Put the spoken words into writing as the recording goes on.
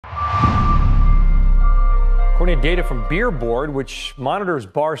According to data from Beer Board, which monitors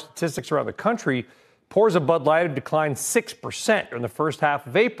bar statistics around the country, pours of Bud Light have declined 6% in the first half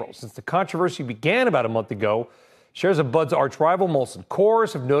of April. Since the controversy began about a month ago, shares of Bud's arch-rival Molson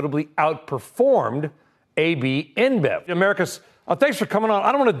Coors have notably outperformed AB InBev. America's, thanks for coming on.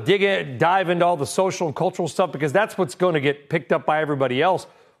 I don't want to dive into all the social and cultural stuff because that's what's going to get picked up by everybody else.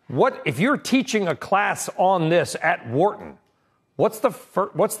 What if you're teaching a class on this at Wharton? What's the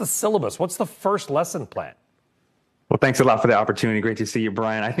syllabus? What's the first lesson plan? Well, thanks a lot for the opportunity. Great to see you,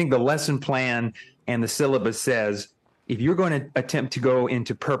 Brian. I think the lesson plan and the syllabus says if you're going to attempt to go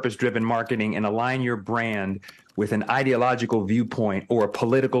into purpose-driven marketing and align your brand with an ideological viewpoint or a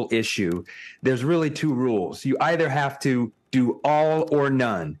political issue, there's really two rules. You either have to do all or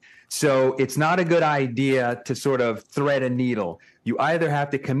none. So it's not a good idea to sort of thread a needle. You either have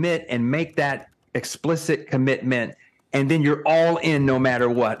to commit and make that explicit commitment, and then you're all in no matter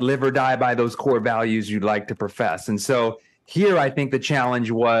what, live or die by those core values you'd like to profess. And so here, I think the challenge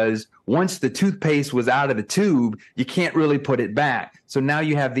was once the toothpaste was out of the tube, you can't really put it back. So now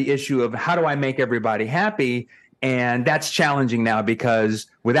you have the issue of how do I make everybody happy? And that's challenging now because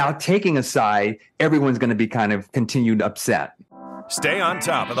without taking a side, everyone's going to be kind of continued upset. Stay on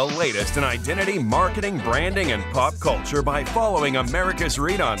top of the latest in identity, marketing, branding, and pop culture by following Americus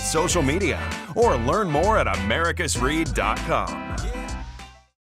Read on social media or learn more at americusread.com.